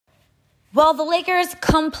Well, the Lakers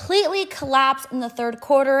completely collapsed in the third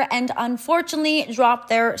quarter and unfortunately dropped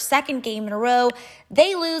their second game in a row.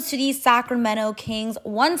 They lose to the Sacramento Kings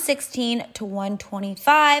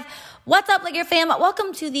 116-125. What's up, Laker fam?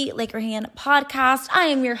 Welcome to the Laker Hand podcast. I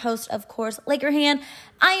am your host, of course, Laker Hand.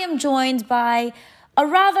 I am joined by a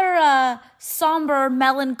rather somber,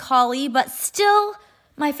 melancholy, but still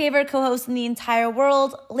my favorite co-host in the entire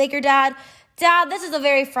world, Laker Dad. Dad, this is a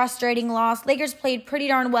very frustrating loss. Lakers played pretty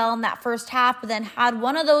darn well in that first half, but then had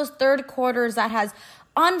one of those third quarters that has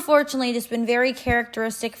unfortunately just been very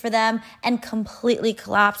characteristic for them and completely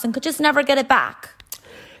collapsed and could just never get it back.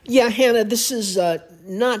 Yeah, Hannah, this is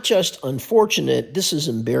not just unfortunate. This is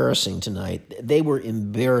embarrassing tonight. They were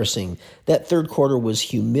embarrassing. That third quarter was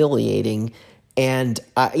humiliating. And,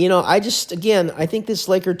 I think this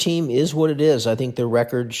Laker team is what it is. I think their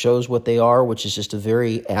record shows what they are, which is just a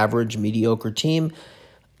very average, mediocre team.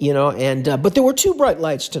 But there were two bright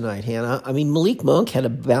lights tonight, Hannah. I mean, Malik Monk had a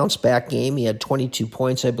bounce-back game. He had 22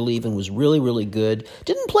 points, I believe, and was really, really good.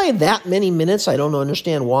 Didn't play that many minutes. I don't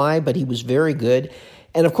understand why, but he was very good.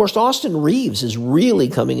 And, of course, Austin Reeves is really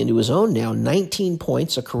coming into his own now. 19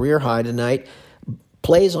 points, a career high tonight.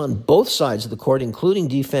 Plays on both sides of the court, including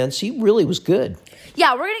defense. He really was good.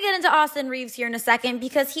 Yeah, we're going to get into Austin Reeves here in a second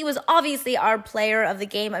because he was obviously our player of the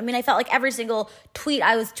game. I mean, I felt like every single tweet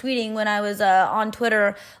I was tweeting when I was on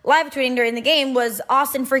Twitter, live tweeting during the game, was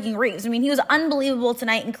Austin freaking Reeves. I mean, he was unbelievable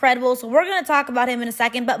tonight, incredible. So we're going to talk about him in a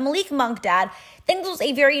second. But Malik Monk, Dad, I think this was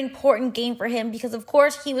a very important game for him because, of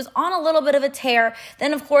course, he was on a little bit of a tear.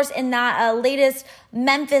 Then, of course, in that latest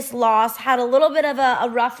Memphis loss, had a little bit of a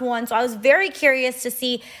rough one. So I was very curious to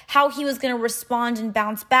see how he was going to respond and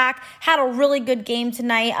bounce back. Had a really good game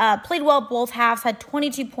tonight. Played well both halves. Had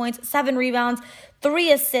 22 points, 7 rebounds,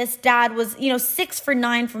 3 assists. Dad was, 6 for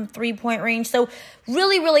 9 from 3-point range. So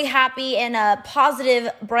really, really happy and a positive,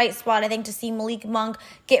 bright spot, I think, to see Malik Monk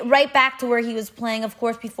get right back to where he was playing, of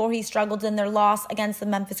course, before he struggled in their loss against the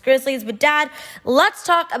Memphis Grizzlies. But, Dad, let's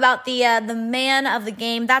talk about the man of the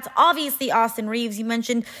game. That's obviously Austin Reeves. You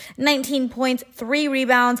mentioned 19 points, 3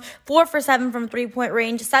 rebounds, 4 for 7 from 3-point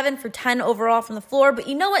range, 7 for 10 overall from the floor. But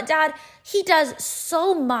you know what, Dad? He does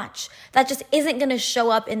so much that just isn't going to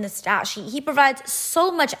show up in the stat sheet. He provides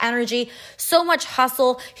so much energy, so much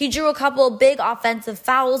hustle. He drew a couple of big offensive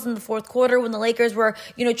fouls in the fourth quarter when the Lakers were,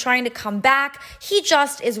 trying to come back. He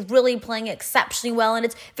just is really playing exceptionally well. And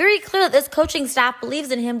it's very clear that this coaching staff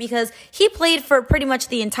believes in him because he played for pretty much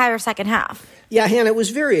the entire second half. Yeah, Hannah, it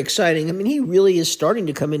was very exciting. I mean, he really is starting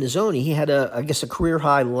to come in his own. He had a career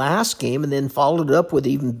high last game and then followed it up with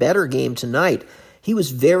an even better game tonight. He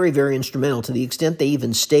was very, very instrumental to the extent they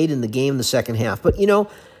even stayed in the game in the second half. But,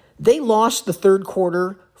 they lost the third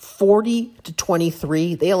quarter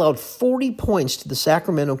 40-23. They allowed 40 points to the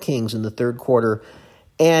Sacramento Kings in the third quarter.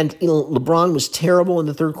 And, LeBron was terrible in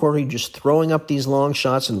the third quarter. He was just throwing up these long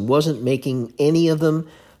shots and wasn't making any of them.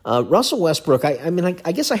 Russell Westbrook,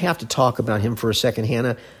 I guess I have to talk about him for a second,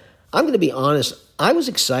 Hannah. I'm going to be honest. I was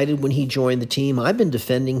excited when he joined the team. I've been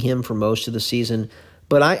defending him for most of the season.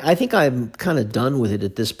 But I think I'm kind of done with it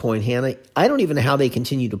at this point, Hannah. I don't even know how they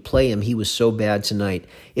continue to play him. He was so bad tonight.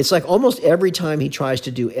 It's like almost every time he tries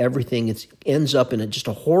to do everything, it ends up in just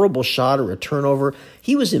a horrible shot or a turnover.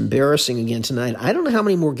 He was embarrassing again tonight. I don't know how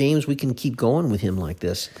many more games we can keep going with him like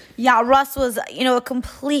this. Yeah, Russ was, a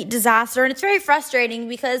complete disaster. And it's very frustrating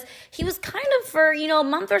because he was kind of for, a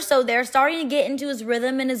month or so there starting to get into his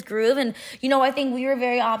rhythm and his groove. And, I think we were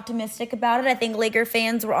very optimistic about it. I think Laker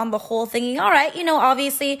fans were on the whole thinking, all right,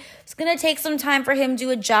 obviously it's going to take some time for him to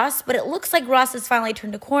adjust, but it looks like Russ has finally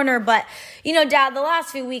turned a corner. But, Dad, the last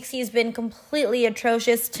few weeks he's been completely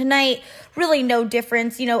atrocious. Tonight, really no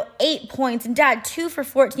difference. 8 points. And, Dad, 2 for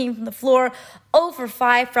 14 from the floor. 0 for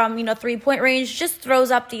 5 from, 3-point range, just throws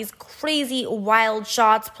up these crazy, wild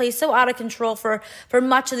shots, plays so out of control for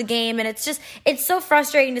much of the game. And it's so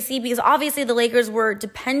frustrating to see because obviously the Lakers were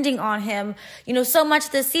depending on him, so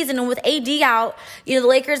much this season. And with AD out, the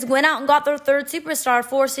Lakers went out and got their third superstar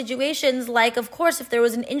for situations like, of course, if there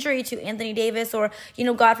was an injury to Anthony Davis or,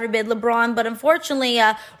 God forbid, LeBron. But unfortunately,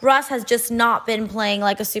 Russ has just not been playing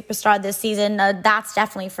like a superstar this season. That's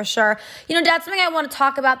definitely for sure. Dad, something I want to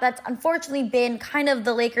talk about that's unfortunately been kind of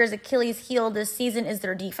the Lakers' Achilles heel this season is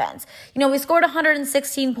their defense. We scored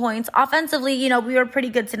 116 points. Offensively, we were pretty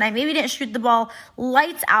good tonight. Maybe didn't shoot the ball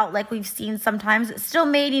lights out like we've seen sometimes. Still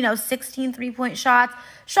made, 16 3-point shots.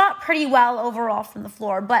 shot pretty well overall from the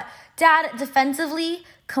floor. But Dad, defensively,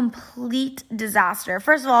 complete disaster.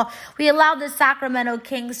 First of all, we allowed the Sacramento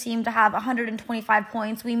Kings team to have 125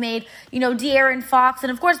 points. We made, De'Aaron Fox, and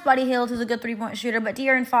of course Buddy Hield, who's a good three-point shooter, but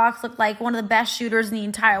De'Aaron Fox looked like one of the best shooters in the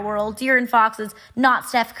entire world. De'Aaron Fox is not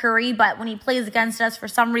Steph Curry, but when he plays against us for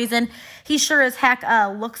some reason, he sure as heck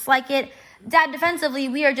looks like it. Dad, defensively,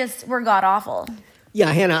 we're god-awful.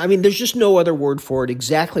 Yeah, Hannah, I mean, there's just no other word for it.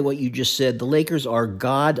 Exactly what you just said. The Lakers are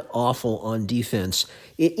god-awful on defense.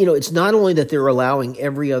 It's not only that they're allowing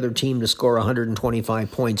every other team to score 125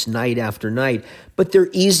 points night after night, but they're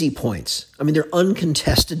easy points. I mean, they're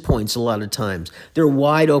uncontested points a lot of times. They're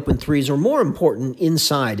wide open threes, or more important,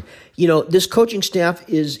 inside. This coaching staff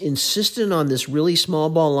is insistent on this really small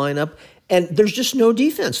ball lineup, and there's just no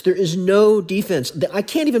defense. There is no defense. I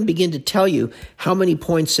can't even begin to tell you how many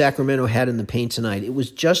points Sacramento had in the paint tonight. It was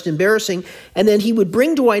just embarrassing. And then he would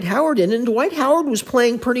bring Dwight Howard in, and Dwight Howard was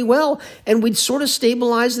playing pretty well, and we'd sort of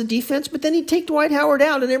stabilize the defense, but then he'd take Dwight Howard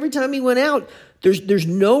out, and every time he went out, there's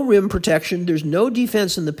no rim protection. There's no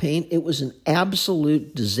defense in the paint. It was an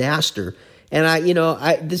absolute disaster.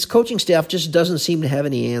 And this coaching staff just doesn't seem to have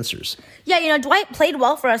any answers. Yeah, Dwight played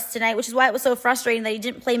well for us tonight, which is why it was so frustrating that he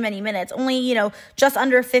didn't play many minutes. Only, just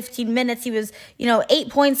under 15 minutes. He was, 8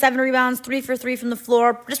 points, 7 rebounds, 3 for 3 from the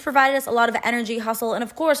floor. Just provided us a lot of energy, hustle. And,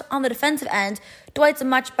 of course, on the defensive end, Dwight's a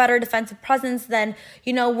much better defensive presence than,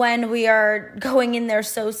 when we are going in there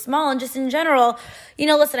so small. And just in general,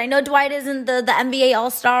 listen, I know Dwight isn't the NBA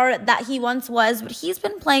All-Star that he once was, but he's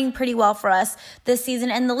been playing pretty well for us this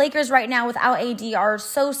season. And the Lakers right now without AD are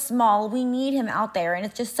so small. We need him out there. And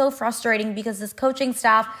it's just so frustrating because this coaching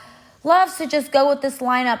staff loves to just go with this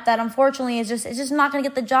lineup that unfortunately it's just not going to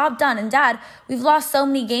get the job done. And Dad, we've lost so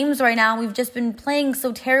many games right now. We've just been playing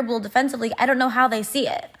so terrible defensively. I don't know how they see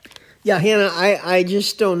it. Yeah, Hannah, I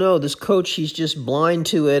just don't know. This coach, he's just blind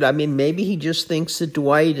to it. I mean, maybe he just thinks that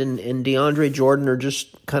Dwight and DeAndre Jordan are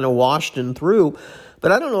just kind of washed and through.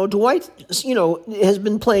 But I don't know. Dwight, has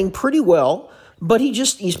been playing pretty well. But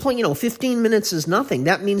he's playing, 15 minutes is nothing.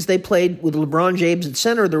 That means they played with LeBron James at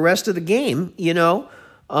center the rest of the game,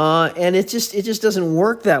 and it just doesn't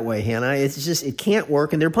work that way, Hannah. It can't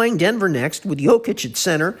work. And they're playing Denver next with Jokic at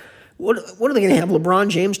center. What are they going to have LeBron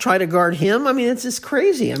James try to guard him? I mean, it's just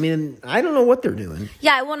crazy. I mean, I don't know what they're doing.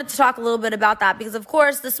 Yeah, I wanted to talk a little bit about that because, of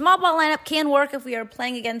course, the small ball lineup can work if we are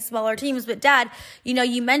playing against smaller teams. But, Dad,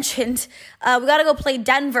 you mentioned we got to go play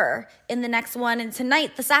Denver in the next one. And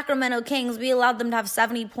tonight, the Sacramento Kings, we allowed them to have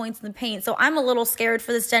 70 points in the paint. So I'm a little scared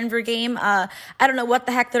for this Denver game. I don't know what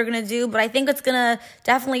the heck they're going to do, but I think it's going to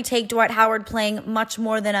definitely take Dwight Howard playing much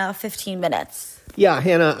more than 15 minutes. Yeah,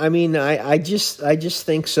 Hannah, I mean, I just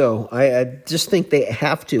think so. I just think they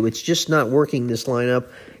have to. It's just not working, this lineup.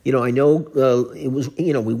 I know it was,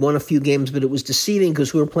 we won a few games, but it was deceiving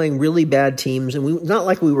because we were playing really bad teams. And not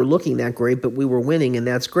like we were looking that great, but we were winning, and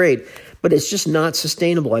that's great. But it's just not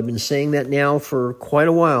sustainable. I've been saying that now for quite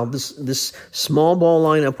a while. This small ball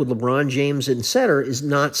lineup with LeBron James in center is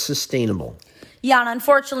not sustainable. Yeah, and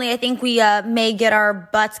unfortunately, I think we may get our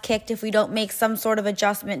butts kicked if we don't make some sort of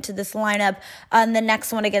adjustment to this lineup on the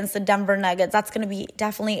next one against the Denver Nuggets. That's going to be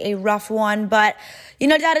definitely a rough one. But,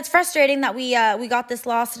 Dad, it's frustrating that we got this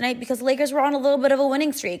loss tonight because the Lakers were on a little bit of a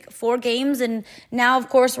winning streak, 4 games, and now, of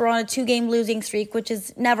course, we're on a 2-game losing streak, which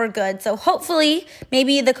is never good. So hopefully,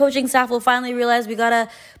 maybe the coaching staff will finally realize we got to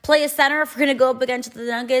play a center if we're going to go up against the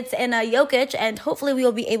Nuggets and Jokic, and hopefully we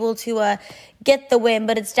will be able to get the win,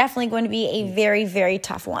 but it's definitely going to be a very, very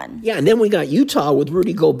tough one. Yeah, and then we got Utah with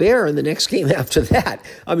Rudy Gobert in the next game after that.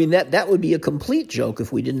 I mean, that would be a complete joke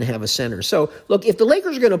if we didn't have a center. So, look, if the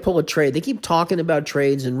Lakers are going to pull a trade, they keep talking about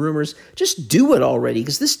trades and rumors, just do it already,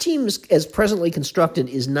 because this team, as presently constructed,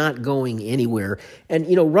 is not going anywhere. And,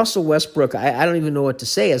 Russell Westbrook, I don't even know what to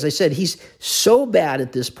say. As I said, he's so bad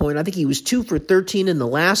at this point. I think he was 2 for 13 in the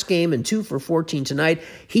last game and 2 for 14 tonight.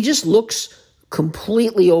 He just looks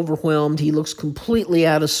completely overwhelmed. He looks completely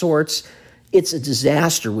out of sorts. It's a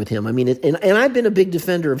disaster with him. I mean, and I've been a big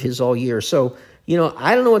defender of his all year. So,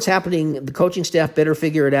 I don't know what's happening. The coaching staff better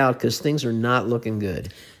figure it out because things are not looking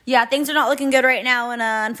good. Yeah, things are not looking good right now, and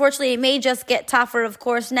unfortunately, it may just get tougher, of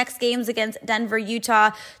course. Next game's against Denver,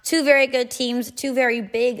 Utah. 2 very good teams, 2 very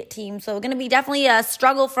big teams. So it's going to be definitely a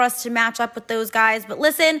struggle for us to match up with those guys. But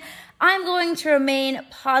listen, I'm going to remain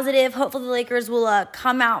positive. Hopefully the Lakers will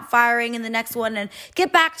come out firing in the next one and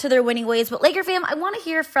get back to their winning ways. But Laker fam, I want to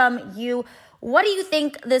hear from you. What do you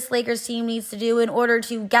think this Lakers team needs to do in order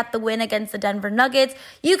to get the win against the Denver Nuggets?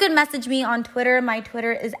 You can message me on Twitter. My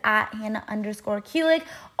Twitter is at Hannah_Kulik.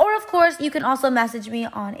 Or, of course, you can also message me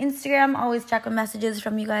on Instagram. Always check on messages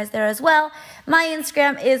from you guys there as well. My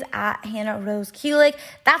Instagram is at Hannah Rose Kulik.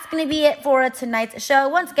 That's going to be it for tonight's show.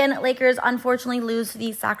 Once again, Lakers unfortunately lose to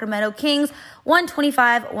the Sacramento Kings,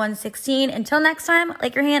 125-116. Until next time,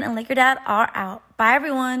 Laker Han and Laker Dad are out. Bye,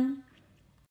 everyone.